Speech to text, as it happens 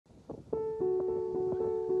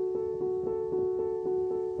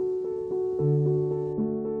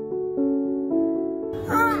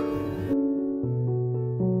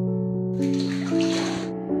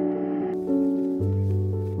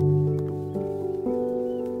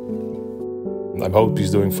I hope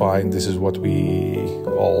he's doing fine. This is what we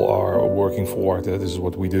all are working for. This is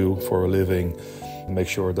what we do for a living. Make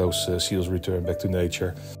sure those seals return back to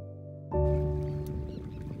nature.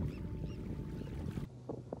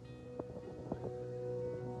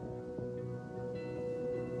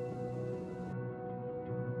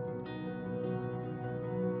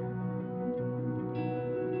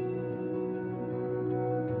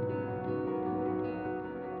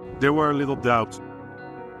 There were little doubts.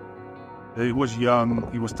 He was young,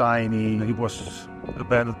 he was tiny, he was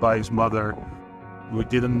abandoned by his mother. We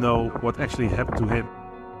didn't know what actually happened to him.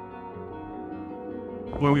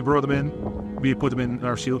 When we brought him in, we put him in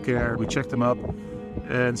our seal care, we checked him up,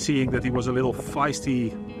 and seeing that he was a little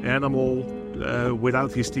feisty animal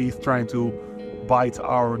without his teeth trying to bite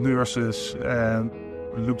our nurses and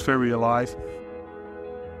looked very alive.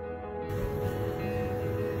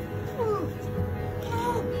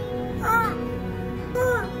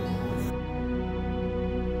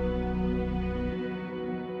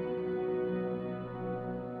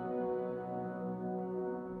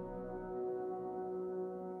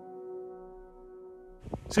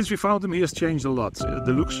 Since we found him, he has changed a lot.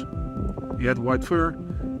 The looks, he had white fur,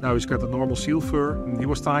 now he's got a normal seal fur. He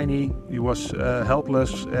was tiny, he was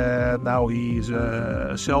helpless, and now he's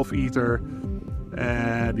a self-eater,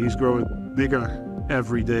 and he's growing bigger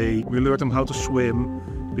every day. We learned him how to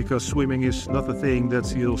swim, because swimming is not a thing that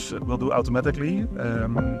seals will do automatically.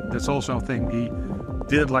 That's also a thing. He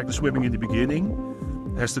didn't like the swimming in the beginning.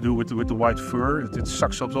 It has to do with the white fur. It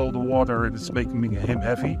sucks up all the water and it's making him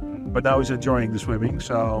heavy. But now he's enjoying the swimming,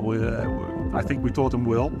 so I think we taught him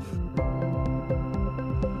well.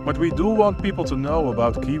 What we do want people to know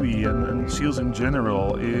about kiwi and seals in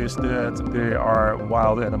general is that they are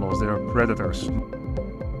wild animals, they are predators.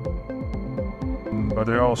 But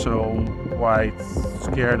they're also quite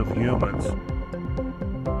scared of humans.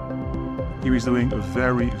 Kiwi's doing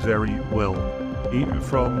very, very well.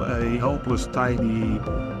 From a helpless, tiny,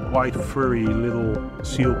 white, furry little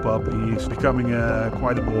seal pup, he's becoming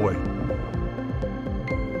quite a boy.